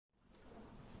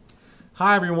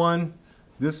Hi everyone,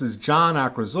 this is John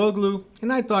Akrazoglu,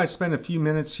 and I thought I'd spend a few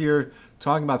minutes here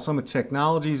talking about some of the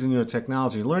technologies in your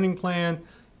technology learning plan,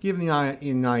 giving you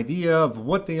an idea of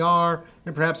what they are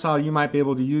and perhaps how you might be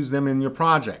able to use them in your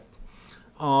project.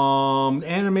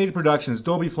 Animated productions,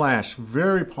 Adobe Flash,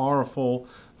 very powerful,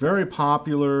 very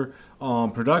popular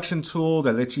production tool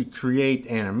that lets you create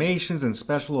animations and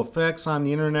special effects on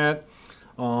the internet.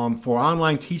 For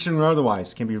online teaching or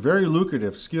otherwise, can be a very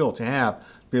lucrative skill to have,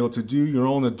 be able to do your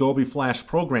own Adobe Flash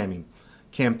programming.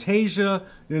 Camtasia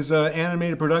is an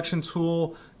animated production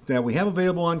tool that we have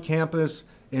available on campus,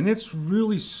 and its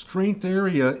really strength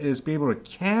area is be able to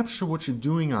capture what you're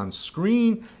doing on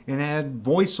screen and add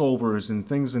voiceovers and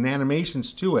things and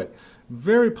animations to it.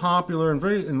 Very popular and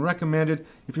very recommended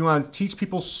if you want to teach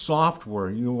people software.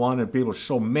 You want to be able to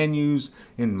show menus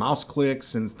and mouse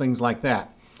clicks and things like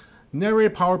that.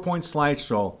 Narrated PowerPoint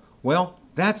slideshow. Well,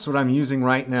 that's what I'm using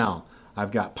right now.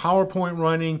 I've got PowerPoint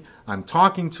running, I'm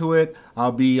talking to it,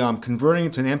 I'll be converting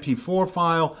it to an MP4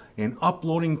 file and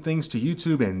uploading things to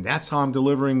YouTube, and that's how I'm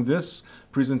delivering this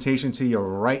presentation to you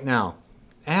right now.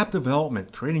 App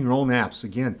development, creating your own apps.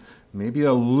 Again, maybe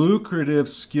a lucrative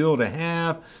skill to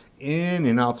have in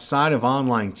and outside of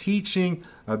online teaching.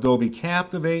 Adobe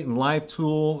Captivate and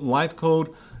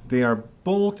LiveCode, they are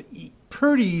both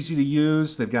pretty easy to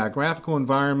use. They've got a graphical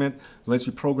environment that lets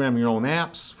you program your own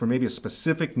apps for maybe a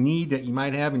specific need that you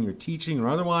might have in your teaching or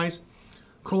otherwise.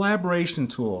 Collaboration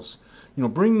tools,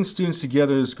 bringing students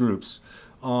together as groups.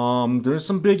 There's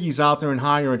some biggies out there in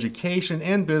higher education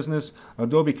and business.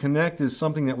 Adobe Connect is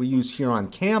something that we use here on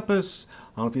campus.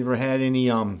 I don't know if you've ever had any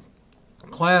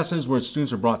classes where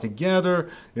students are brought together.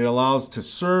 It allows to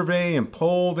survey and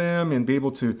poll them and be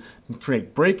able to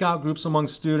create breakout groups among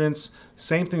students.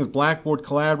 Same thing with Blackboard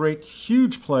Collaborate,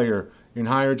 huge player in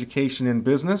higher education and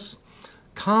business.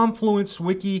 Confluence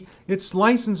Wiki, it's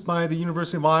licensed by the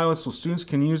University of Iowa so students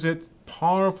can use it.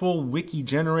 Powerful wiki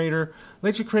generator,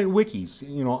 lets you create wikis,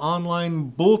 online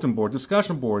bulletin board,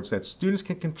 discussion boards that students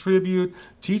can contribute,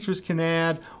 teachers can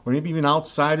add, or maybe even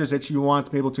outsiders that you want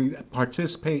to be able to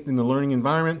participate in the learning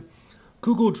environment.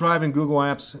 Google Drive and Google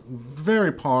Apps,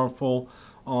 very powerful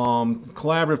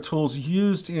collaborative tools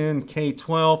used in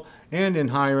K-12 and in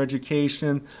higher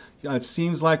education. It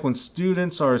seems like when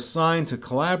students are assigned to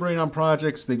collaborate on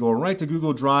projects, they go right to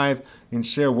Google Drive and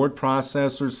share word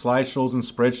processors, slideshows, and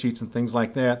spreadsheets and things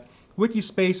like that.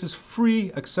 Wikispace is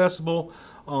free, accessible,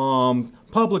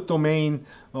 public domain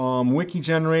wiki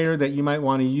generator that you might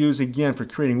want to use again for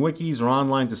creating wikis or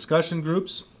online discussion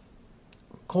groups.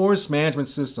 Course management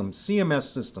systems, CMS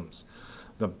systems.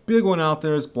 The big one out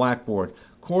there is Blackboard.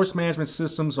 Course management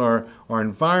systems are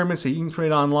environments that you can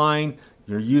create online.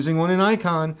 You're using one in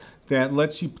Icon that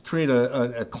lets you create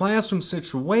a classroom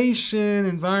situation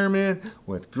environment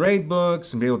with grade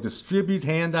books and be able to distribute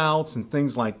handouts and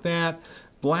things like that.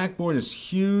 Blackboard is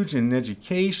huge in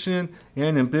education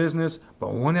and in business,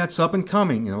 but one that's up and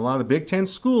coming, and a lot of the Big Ten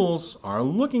schools are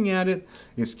looking at it,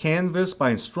 is Canvas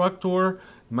by Instructure.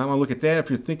 You might want to look at that if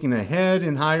you're thinking ahead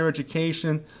in higher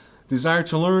education. Desire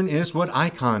to Learn is what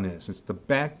Icon is. It's the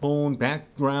background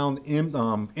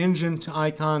engine to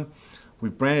Icon.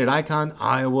 We've branded Icon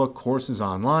Iowa Courses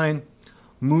Online.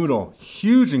 Moodle,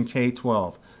 huge in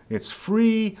K-12. It's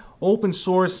free, open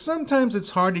source. Sometimes it's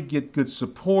hard to get good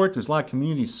support. There's a lot of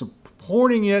communities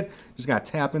supporting it. You just got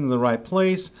to tap into the right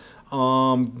place.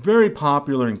 Very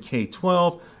popular in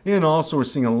K-12. And also we're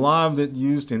seeing a lot of it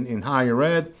used in higher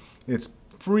ed. It's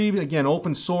free, again,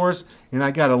 open source. And I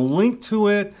got a link to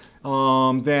it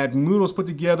that Moodle's put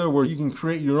together where you can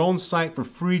create your own site for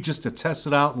free just to test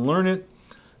it out and learn it.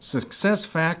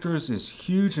 SuccessFactors is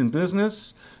huge in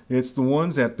business. It's the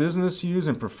ones that business use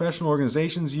and professional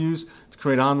organizations use to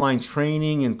create online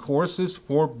training and courses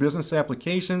for business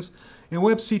applications. And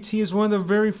WebCT is one of the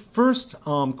very first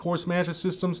course management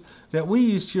systems that we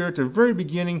used here at the very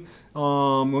beginning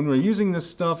when we were using this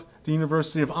stuff at the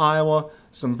University of Iowa.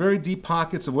 Some very deep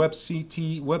pockets of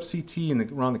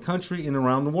WebCT around the country and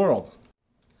around the world.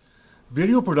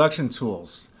 Video production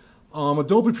tools.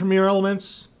 Adobe Premiere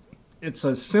Elements. It's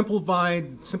a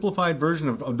simplified version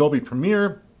of Adobe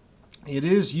Premiere. It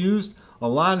is used a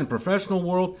lot in the professional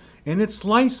world, and it's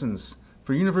licensed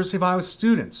for University of Iowa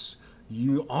students.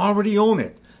 You already own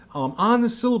it. On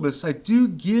the syllabus, I do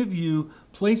give you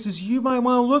places you might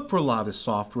want to look for a lot of this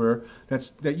software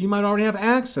that you might already have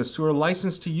access to or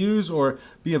licensed to use or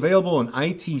be available in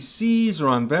ITCs or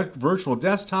on virtual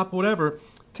desktop, whatever.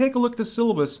 Take a look at the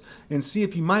syllabus and see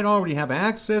if you might already have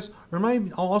access or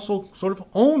might also sort of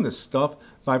own this stuff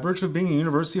by virtue of being a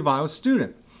University of Iowa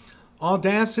student.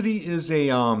 Audacity is a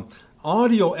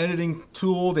audio editing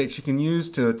tool that you can use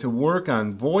to work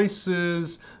on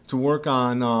voices, to work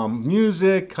on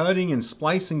music, cutting and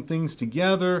splicing things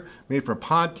together, made for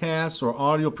podcasts or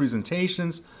audio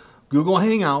presentations. Google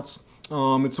Hangouts.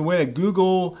 It's a way that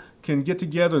Google can get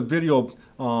together video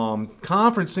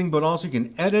conferencing, but also you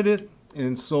can edit it.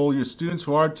 And so your students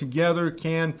who are together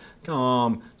can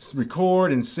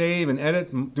record and save and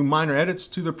edit, do minor edits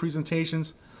to their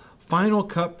presentations. Final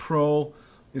Cut Pro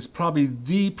is probably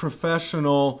the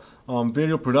professional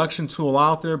video production tool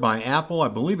out there by Apple. I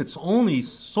believe it's only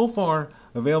so far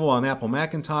available on Apple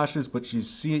Macintoshes, but you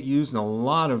see it used in a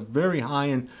lot of very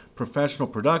high-end professional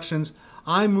productions.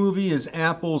 iMovie is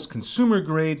Apple's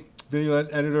consumer-grade video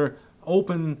editor.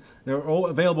 They're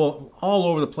available all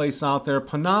over the place out there.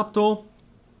 Panopto,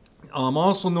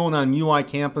 also known on UI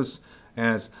Campus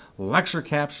as Lecture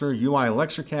Capture, UI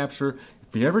Lecture Capture.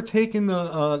 If you've ever taken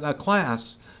a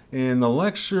class and the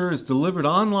lecture is delivered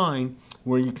online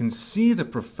where you can see the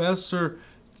professor,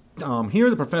 hear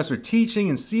the professor teaching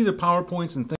and see the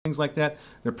PowerPoints and things like that,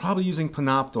 they're probably using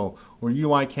Panopto or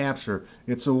UI Capture.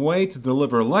 It's a way to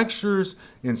deliver lectures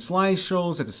and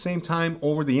slideshows at the same time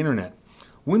over the internet.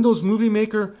 Windows Movie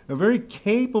Maker, a very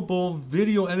capable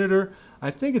video editor.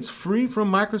 I think it's free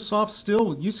from Microsoft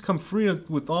still. It used to come free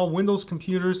with all Windows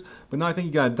computers, but now I think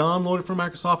you got to download it from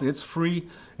Microsoft. It's free.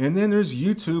 And then there's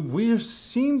YouTube. We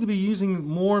seem to be using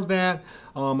more of that.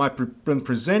 I've been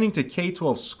presenting to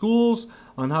K-12 schools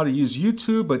on how to use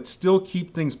YouTube, but still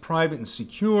keep things private and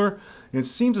secure. It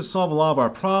seems to solve a lot of our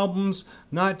problems,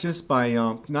 not just by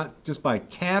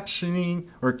captioning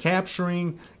or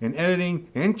capturing and editing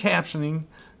and captioning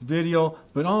video,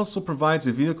 but also provides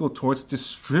a vehicle towards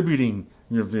distributing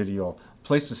your video, a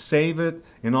place to save it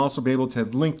and also be able to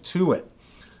link to it.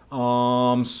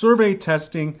 Survey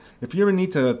testing. If you ever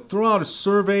need to throw out a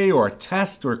survey or a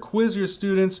test or a quiz your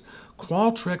students,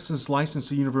 Qualtrics is licensed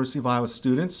to University of Iowa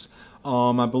students.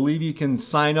 I believe you can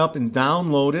sign up and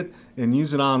download it and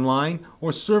use it online. Or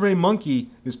SurveyMonkey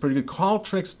is pretty good.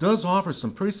 Qualtrics does offer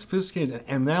some pretty sophisticated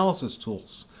analysis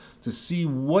tools to see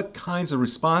what kinds of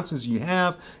responses you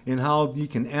have and how you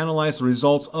can analyze the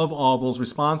results of all those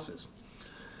responses.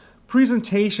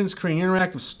 Presentations, creating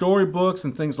interactive storybooks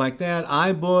and things like that.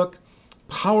 iBook,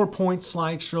 PowerPoint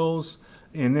slideshows,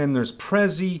 and then there's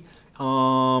Prezi.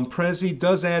 Prezi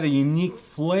does add a unique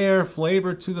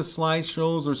flavor to the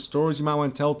slideshows or stories you might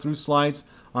want to tell through slides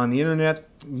on the internet.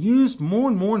 Used more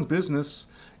and more in business,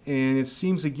 and it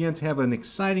seems again to have an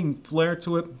exciting flair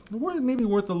to it. Maybe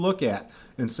worth a look at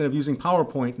instead of using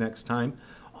PowerPoint next time.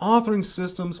 Authoring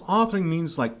systems. Authoring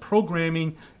means like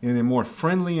programming in a more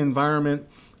friendly environment.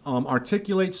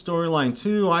 Articulate Storyline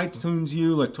 2, iTunes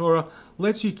U, Lectora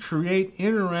lets you create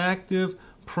interactive,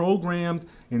 programmed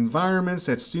environments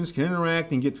that students can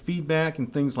interact and get feedback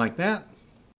and things like that.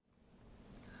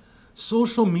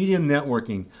 Social media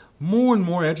networking. More and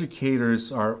more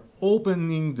educators are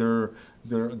opening open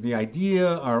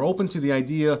to the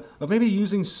idea of maybe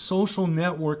using social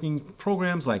networking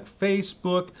programs like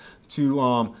Facebook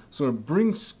to sort of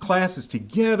bring classes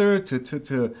together,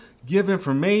 to give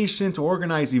information, to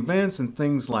organize events and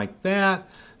things like that.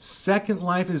 Second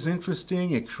Life is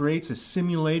interesting. It creates a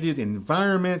simulated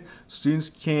environment. Students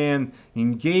can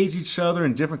engage each other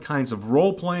in different kinds of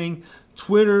role-playing.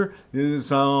 Twitter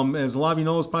is, as a lot of you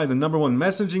know, is probably the #1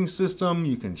 messaging system.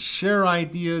 You can share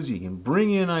ideas. You can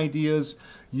bring in ideas.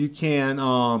 You can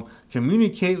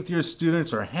communicate with your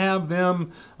students or have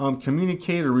them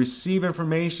communicate or receive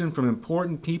information from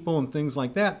important people and things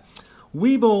like that.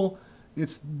 Weibo,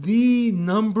 it's the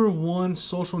 #1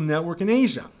 social network in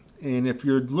Asia. And if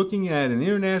you're looking at an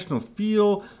international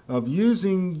feel of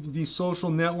using these social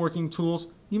networking tools,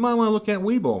 you might want to look at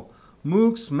Weibo.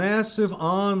 MOOCs, massive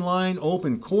online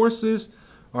open courses,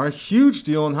 are a huge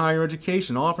deal in higher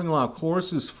education, offering a lot of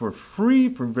courses for free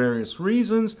for various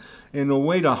reasons, and a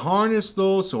way to harness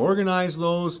those, to organize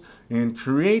those, and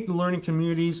create the learning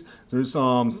communities. There's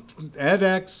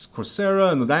edX,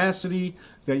 Coursera, and Udacity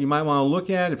that you might want to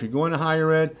look at. If you're going to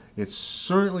higher ed, it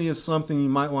certainly is something you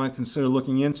might want to consider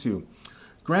looking into.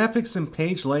 Graphics and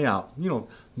page layout,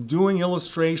 doing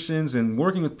illustrations and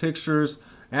working with pictures.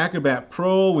 Acrobat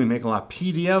Pro, we make a lot of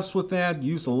PDFs with that,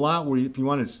 use a lot where if you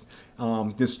want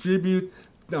to distribute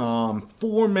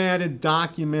formatted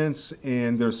documents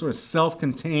and they're sort of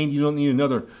self-contained, you don't need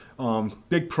another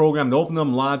big program to open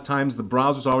them. A lot of times the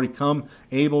browsers already come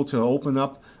able to open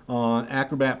up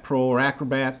Acrobat Pro or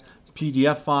Acrobat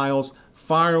PDF files.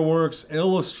 Fireworks,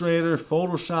 Illustrator,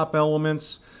 Photoshop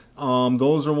Elements.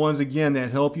 Those are ones, again,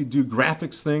 that help you do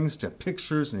graphics things to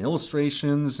pictures and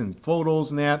illustrations and photos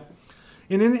and that.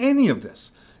 And in any of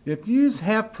this, If you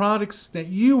have products that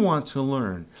you want to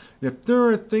learn, if there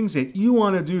are things that you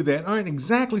want to do that aren't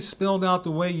exactly spelled out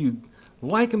the way you'd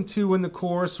like them to in the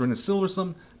course or in the syllabus or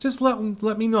something, just let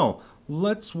me know.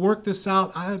 Let's work this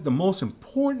out. The most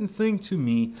important thing to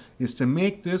me is to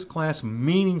make this class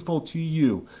meaningful to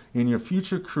you in your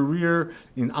future career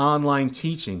in online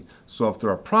teaching. So if there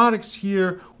are products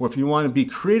here, or if you want to be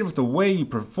creative with the way you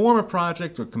perform a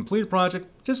project or complete a project,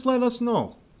 just let us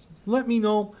know. Let me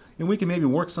know, and we can maybe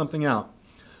work something out.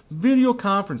 Video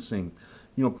conferencing,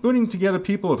 putting together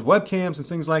people with webcams and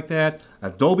things like that.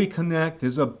 Adobe Connect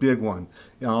is a big one.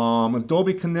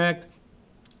 Adobe Connect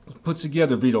puts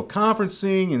together video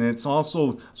conferencing, and it's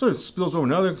also sort of spills over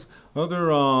in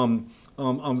other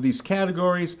of these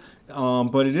categories.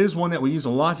 But it is one that we use a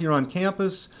lot here on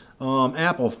campus.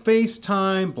 Apple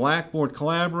FaceTime, Blackboard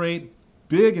Collaborate,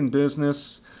 big in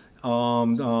business.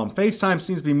 FaceTime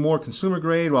seems to be more consumer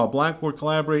grade, while Blackboard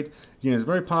Collaborate, again, is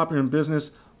very popular in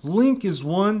business. Lync is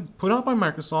one put out by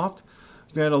Microsoft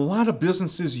that a lot of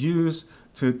businesses use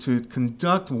to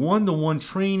conduct one-to-one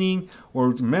training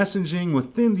or messaging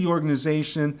within the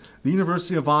organization. The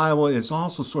University of Iowa is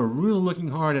also sort of really looking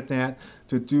hard at that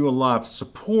to do a lot of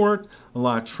support, a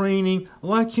lot of training, a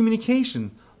lot of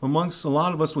communication amongst a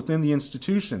lot of us within the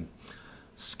institution.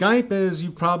 Skype, as you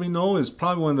probably know, is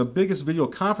probably one of the biggest video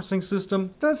conferencing systems.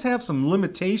 It does have some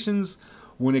limitations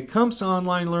when it comes to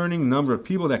online learning, number of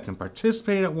people that can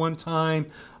participate at one time.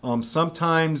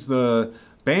 Sometimes the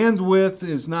bandwidth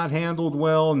is not handled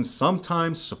well, and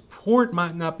sometimes support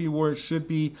might not be where it should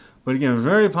be. But again,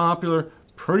 very popular,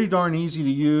 pretty darn easy to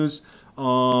use.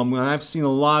 And I've seen a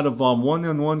lot of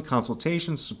one-on-one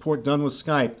consultation support done with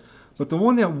Skype. But the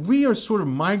one that we are sort of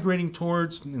migrating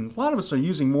towards, and a lot of us are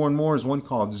using more and more, is one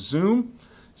called Zoom.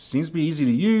 Seems to be easy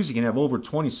to use. You can have over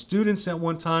 20 students at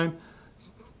one time.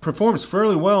 Performs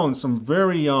fairly well in some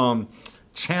very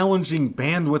challenging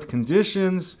bandwidth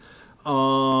conditions.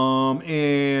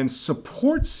 And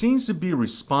support seems to be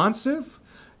responsive.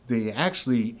 They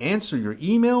actually answer your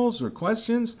emails or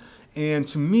questions. And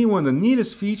to me, one of the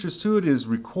neatest features to it is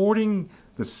recording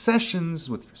the sessions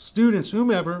with your students,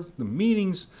 whomever. The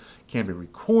meetings can be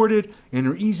recorded, and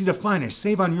they're easy to find. They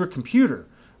save on your computer.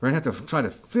 Right? Have to try to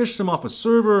fish them off a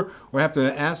server, or have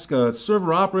to ask a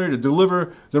server operator to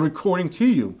deliver the recording to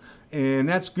you. And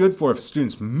that's good for if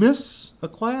students miss a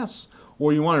class,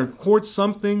 or you want to record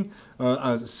something,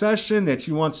 a session that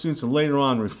you want students to later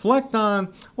on reflect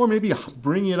on, or maybe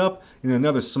bring it up in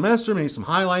another semester, maybe some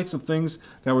highlights of things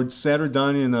that were said or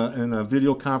done in a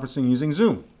video conferencing using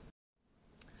Zoom.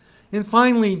 And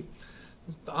finally,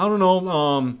 I don't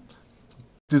know,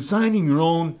 designing your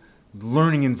own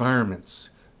learning environments,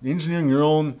 engineering your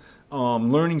own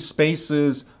learning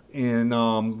spaces,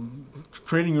 and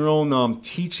creating your own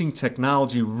teaching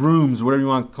technology rooms, whatever you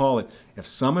want to call it. If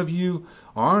some of you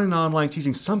are in online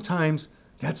teaching, sometimes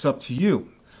that's up to you.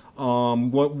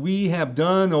 What we have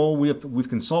done, we've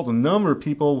consulted a number of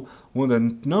people. One of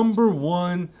the number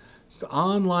one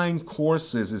online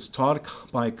courses is taught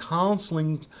by a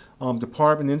counseling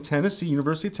department in Tennessee,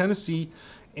 University of Tennessee.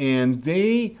 And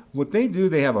what they do,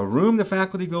 they have a room the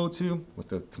faculty go to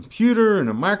with a computer and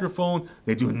a microphone.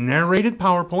 They do narrated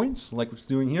PowerPoints, like what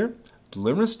you're doing here,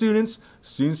 delivering to students.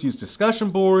 Students use discussion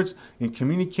boards and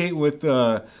communicate with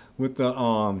the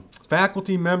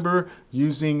faculty member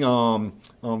using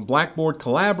Blackboard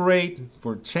Collaborate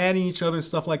for chatting each other and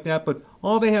stuff like that. But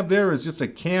all they have there is just a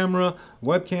camera,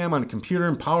 webcam on a computer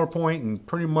and PowerPoint and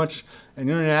pretty much an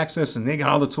internet access, and they got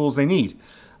all the tools they need.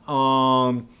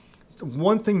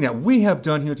 One thing that we have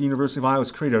done here at the University of Iowa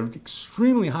is create an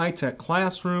extremely high-tech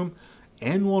classroom.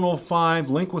 N105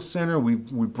 Linquist Center, we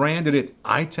branded it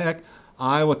iTech,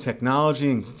 Iowa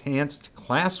Technology Enhanced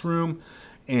Classroom.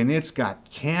 And it's got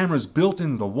cameras built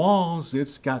into the walls.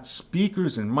 It's got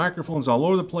speakers and microphones all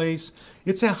over the place.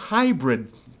 It's a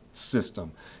hybrid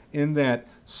system in that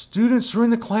students are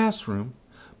in the classroom,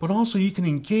 but also you can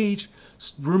engage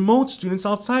remote students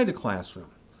outside the classroom.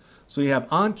 So you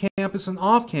have on-campus and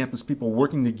off-campus people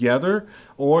working together,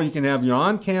 or you can have your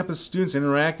on-campus students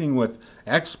interacting with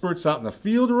experts out in the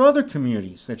field or other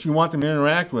communities that you want them to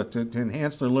interact with to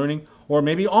enhance their learning, or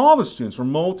maybe all the students,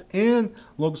 remote and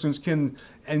local students, can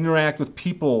interact with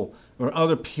people or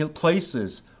other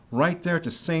places right there at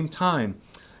the same time.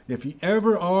 If you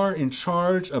ever are in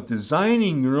charge of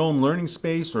designing your own learning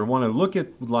space or want to look at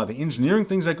a lot of the engineering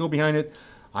things that go behind it,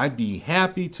 I'd be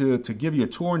happy to give you a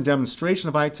tour and demonstration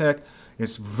of iTech.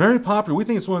 It's very popular. We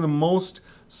think it's one of the most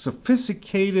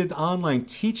sophisticated online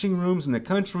teaching rooms in the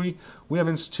country. We have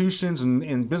institutions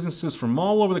and businesses from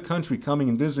all over the country coming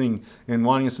and visiting and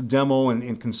wanting us to demo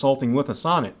and consulting with us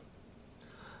on it.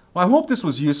 Well, I hope this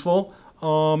was useful.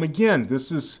 Again,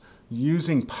 this is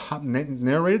using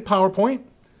narrated PowerPoint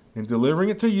and delivering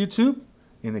it to YouTube.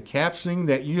 And the captioning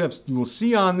that you will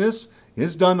see on this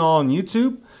is done all on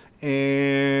YouTube.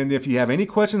 And if you have any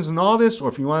questions on all this, or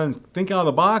if you want to think out of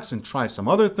the box and try some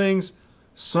other things,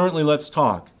 certainly let's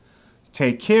talk.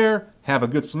 Take care. Have a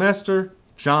good semester.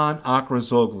 John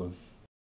Akrazoglu.